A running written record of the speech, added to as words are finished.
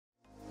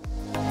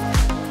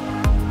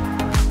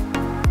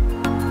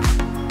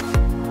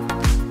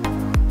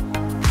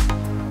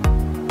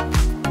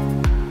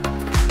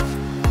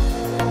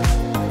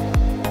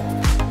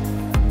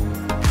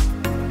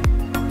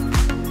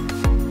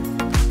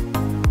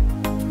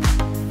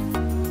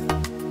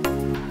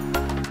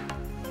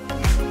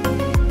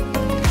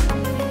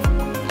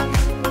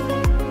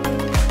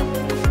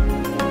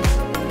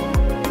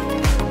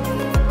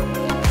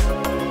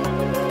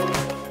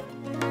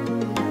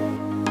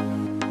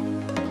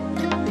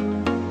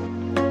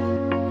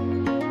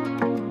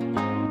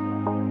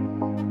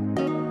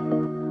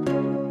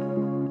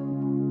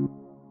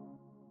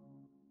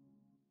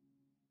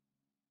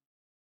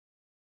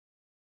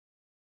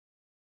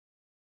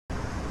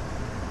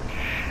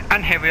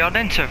And here we are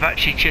then, so we've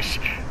actually just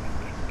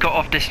got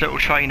off this little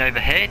train over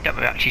here that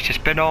we've actually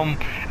just been on,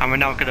 and we're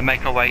now going to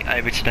make our way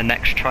over to the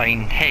next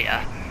train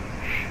here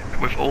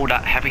with all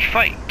that heavy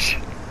freight.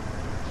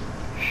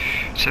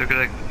 So we're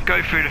going to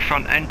go through the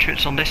front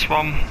entrance on this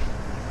one,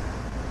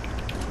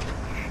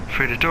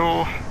 through the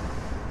door,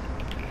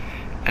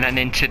 and then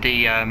into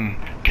the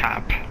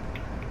cab,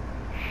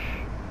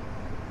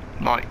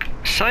 like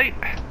so.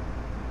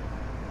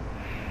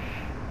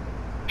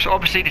 So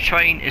obviously the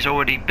train has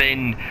already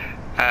been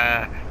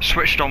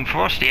switched on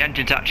for us, the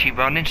engine's actually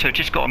running, so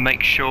just got to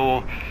make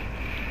sure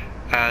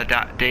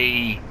that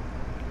the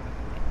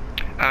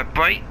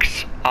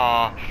brakes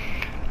are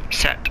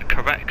set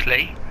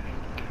correctly.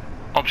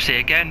 Obviously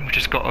again we've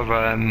just got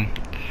to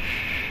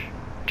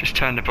just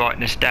turn the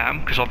brightness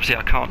down, because obviously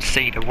I can't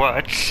see the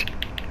words,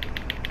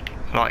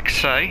 like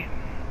so.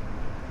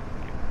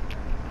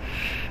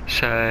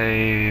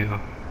 So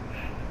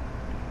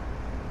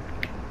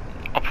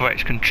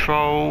operates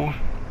control,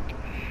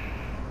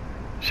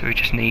 so we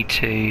just need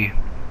to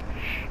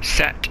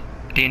set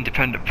the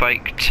independent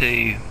brake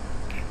to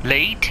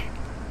lead,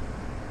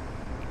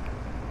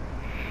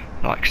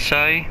 like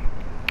so,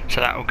 so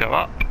that will go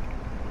up.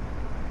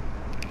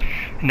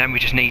 And then we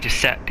just need to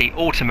set the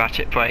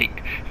automatic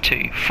brake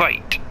to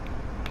freight,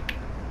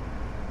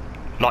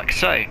 like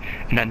so,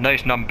 and then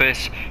those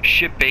numbers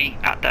should be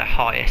at their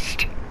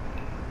highest.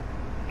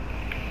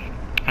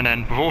 And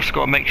then we've also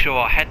got to make sure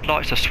our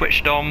headlights are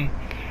switched on,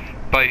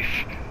 both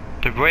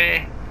the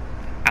rear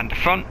and the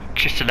front,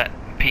 just to let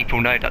people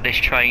know that this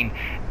train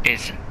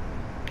is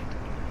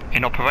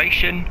in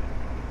operation.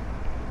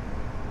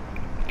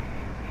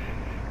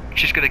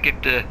 Just going to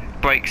give the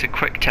brakes a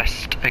quick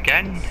test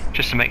again,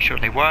 just to make sure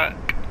they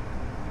work.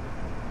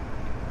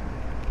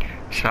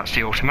 So that's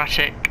the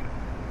automatic.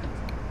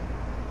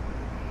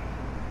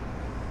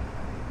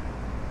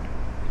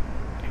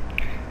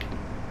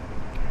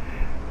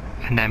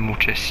 And then we'll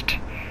just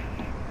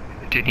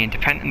do the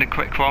independent a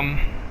quick one,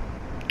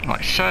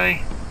 like so.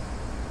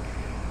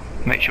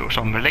 Make sure it's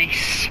on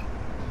release.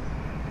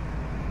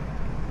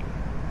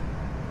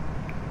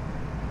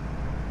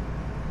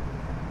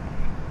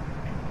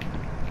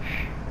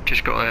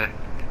 Just got to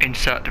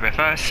insert the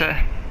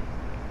reverser,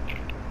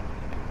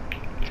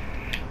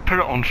 put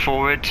it on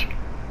forward,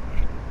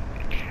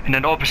 and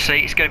then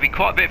obviously it's going to be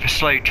quite a bit of a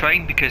slow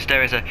train because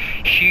there is a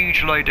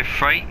huge load of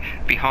freight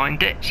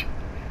behind it.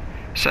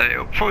 So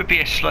it'll probably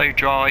be a slow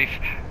drive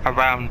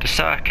around the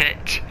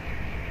circuit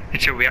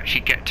until we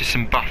actually get to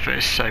some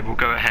buffers. So we'll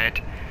go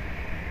ahead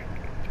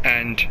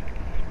and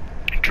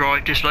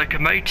drive this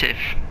locomotive.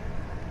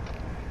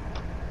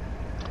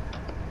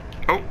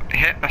 Oh,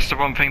 yeah, that's the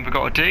one thing we've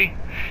got to do.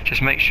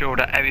 Just make sure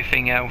that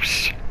everything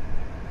else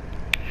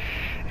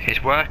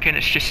is working.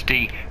 It's just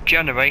the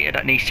generator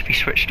that needs to be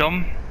switched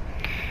on,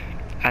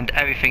 and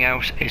everything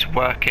else is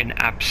working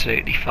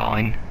absolutely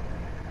fine.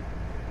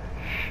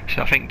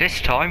 So I think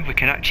this time we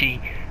can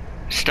actually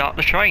start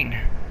the train.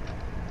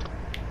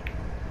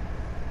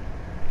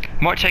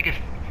 Might take a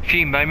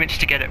few moments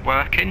to get it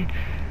working,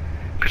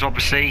 because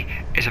obviously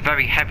it's a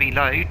very heavy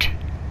load.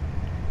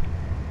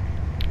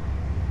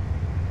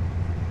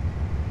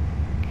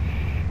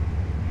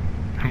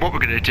 And what we're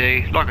going to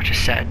do, like I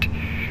just said,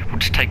 we'll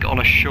just take it on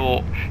a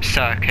short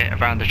circuit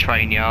around the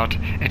train yard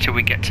until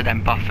we get to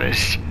them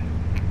buffers.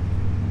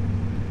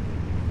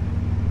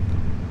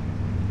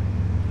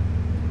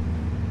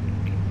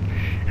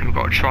 And we've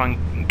got to try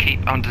and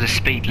keep under the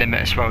speed limit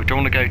as well.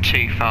 Don't want to go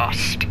too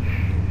fast.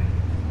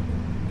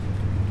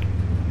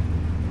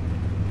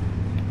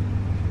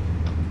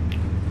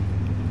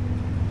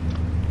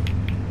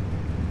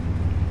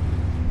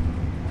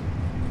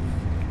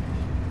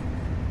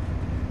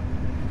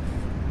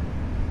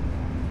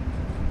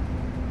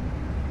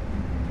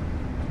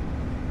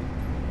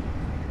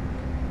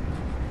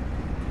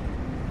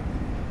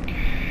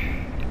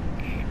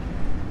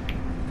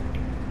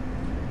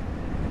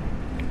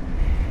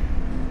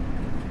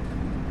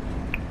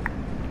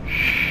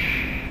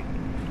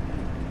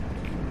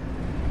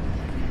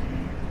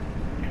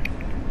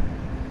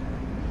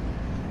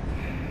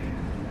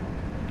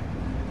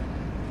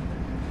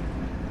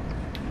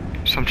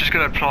 So I'm just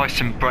going to apply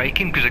some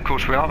braking, because of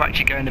course we are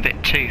actually going a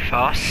bit too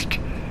fast.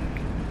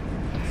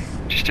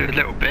 Just do a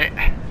little bit,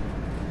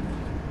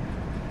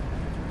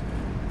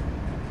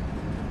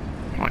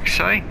 like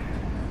so. And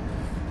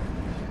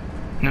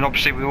then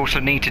obviously we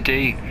also need to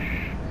do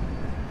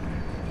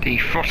the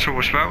throttle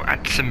as well,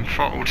 add some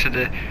throttle to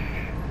the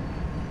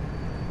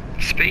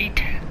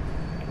speed.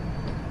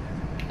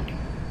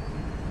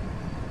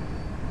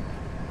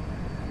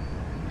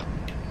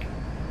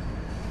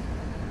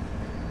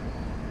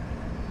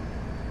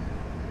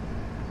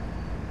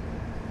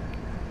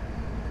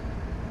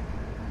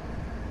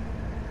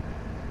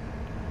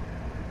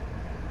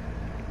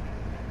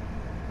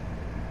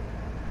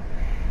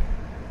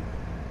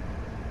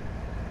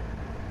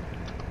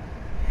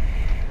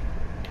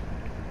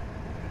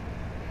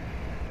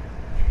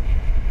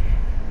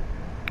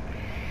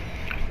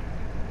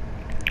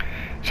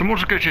 So I'm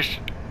also going to just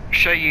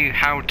show you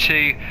how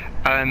to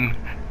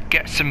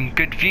get some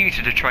good views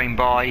of the train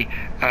by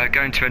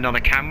going to another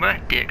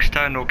camera, the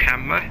external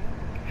camera.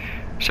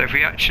 So if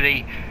we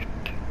actually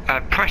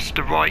press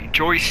the right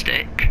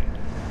joystick,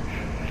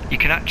 you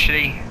can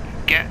actually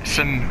get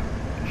some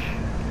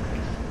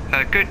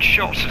good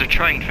shots of the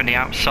train from the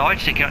outside,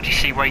 so you can actually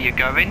see where you're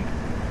going,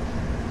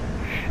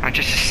 and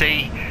just to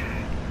see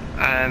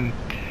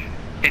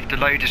if the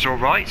load is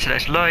alright. So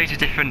there's loads of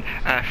different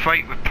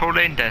freight we're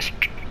pulling. There's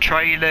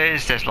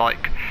trailers, there's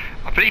like,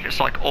 I believe it's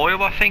like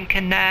oil I think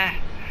in there,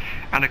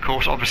 and of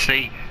course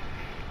obviously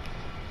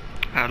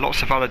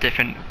lots of other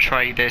different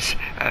trailers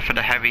for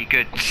the heavy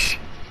goods.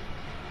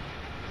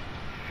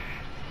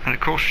 And of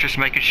course just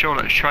making sure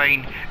that the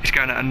train is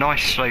going at a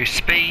nice slow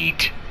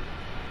speed.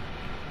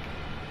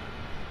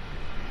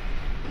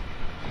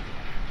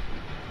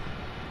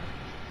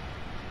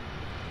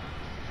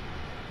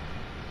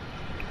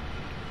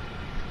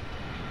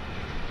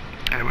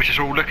 Which is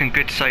all looking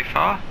good so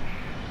far.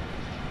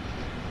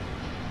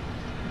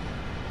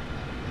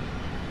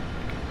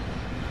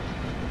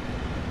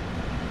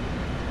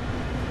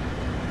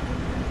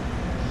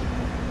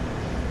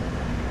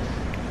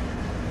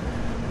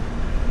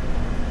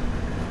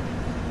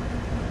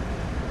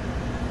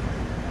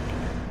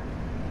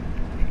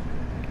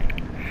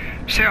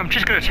 So I'm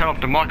just going to turn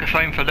off the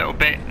microphone for a little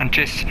bit and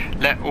just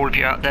let all of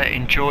you out there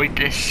enjoy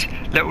this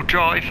little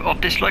drive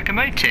of this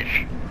locomotive.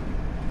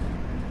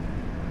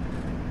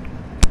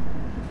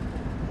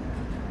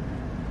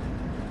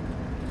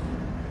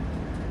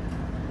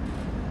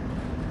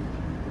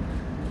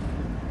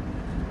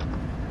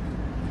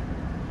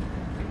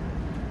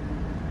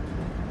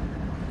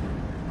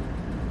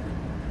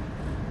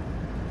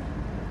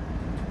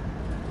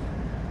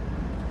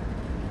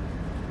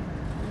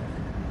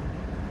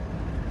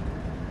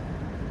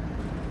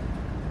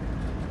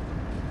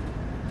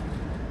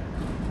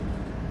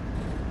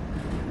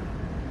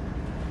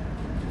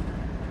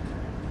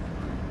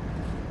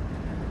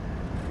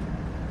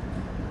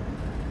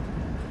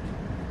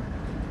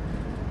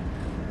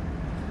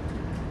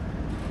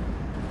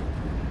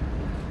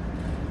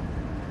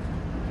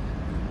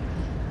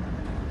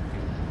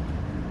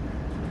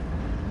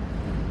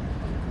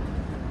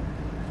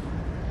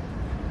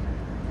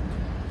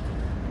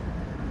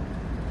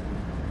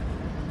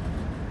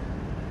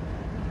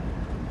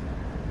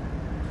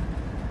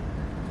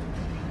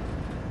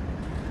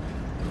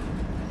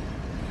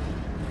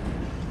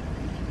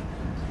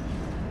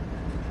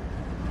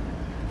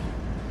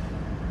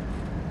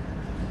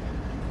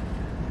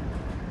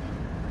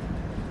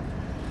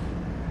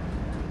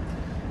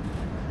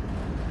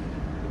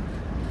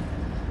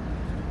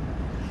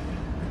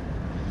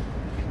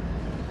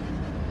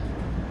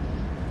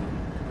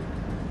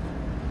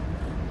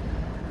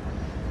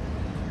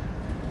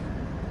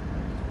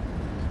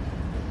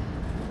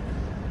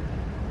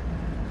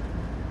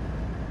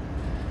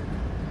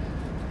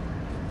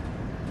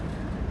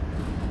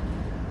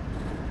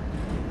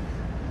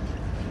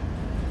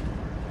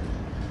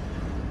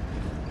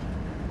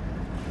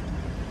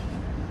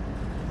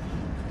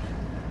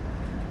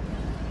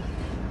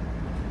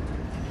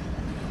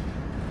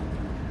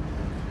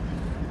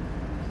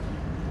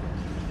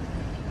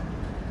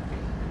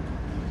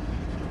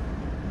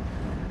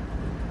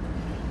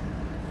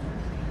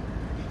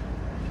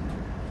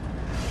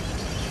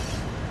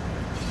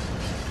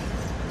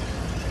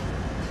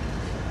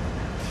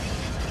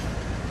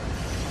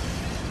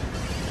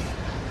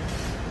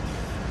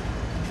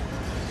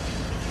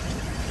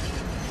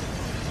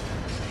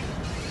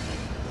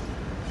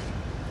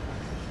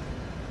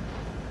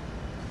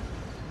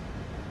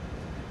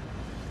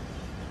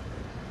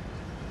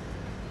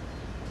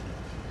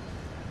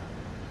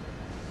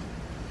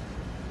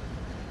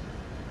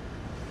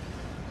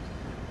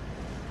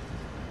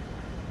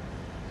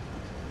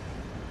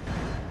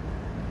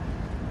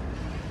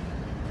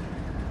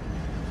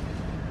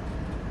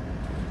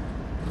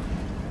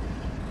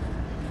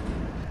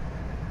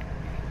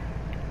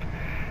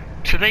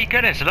 So there you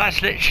go then, so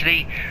that's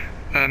literally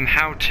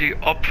how to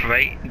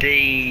operate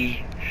the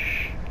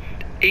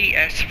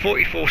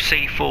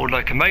ES44C4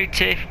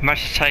 locomotive.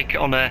 Managed to take it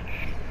on a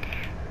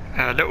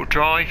little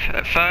drive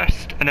at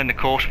first, and then of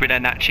course we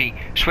then actually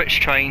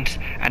switched trains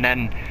and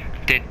then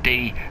did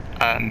the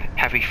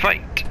heavy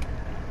freight.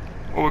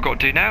 All we've got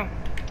to do now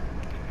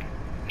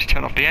is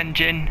turn off the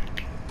engine.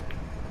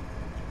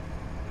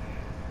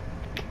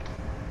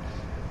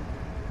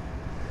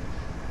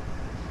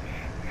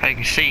 As you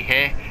can see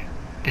here,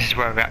 this is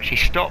where we actually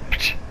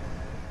stopped.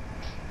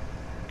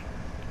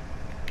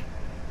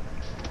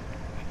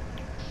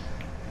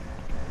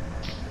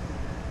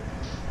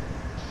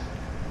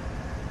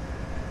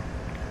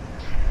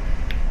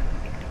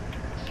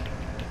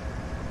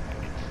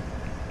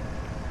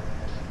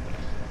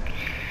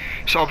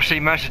 So obviously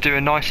managed to do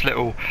a nice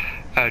little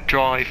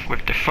drive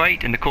with the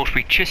freight, and of course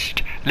we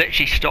just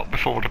literally stopped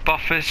before the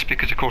buffers,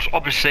 because of course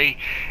obviously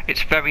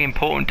it's very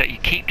important that you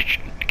keep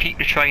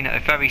the train at a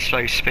very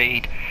slow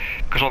speed,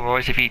 because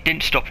otherwise if you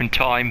didn't stop in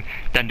time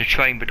then the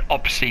train would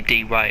obviously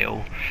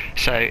derail.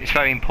 So it's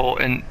very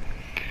important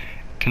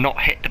to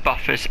not hit the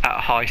buffers at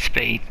a high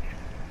speed.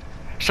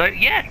 So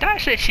yeah,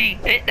 that's actually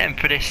it then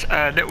for this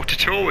little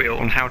tutorial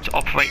on how to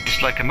operate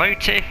this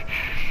locomotive.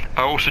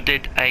 I also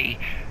did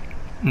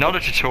another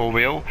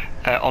tutorial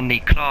on the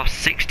Class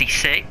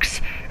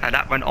 66,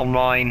 that went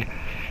online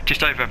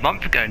just over a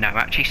month ago now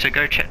actually, so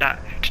go check that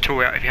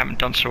tutorial out if you haven't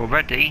done so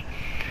already.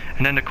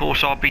 And then of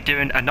course I'll be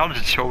doing another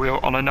tutorial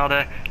on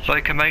another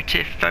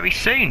locomotive very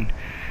soon.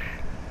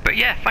 But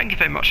yeah, thank you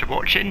very much for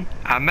watching,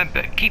 and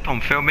remember, keep on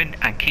filming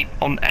and keep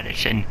on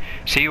editing.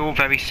 See you all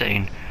very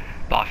soon.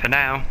 Bye for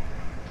now.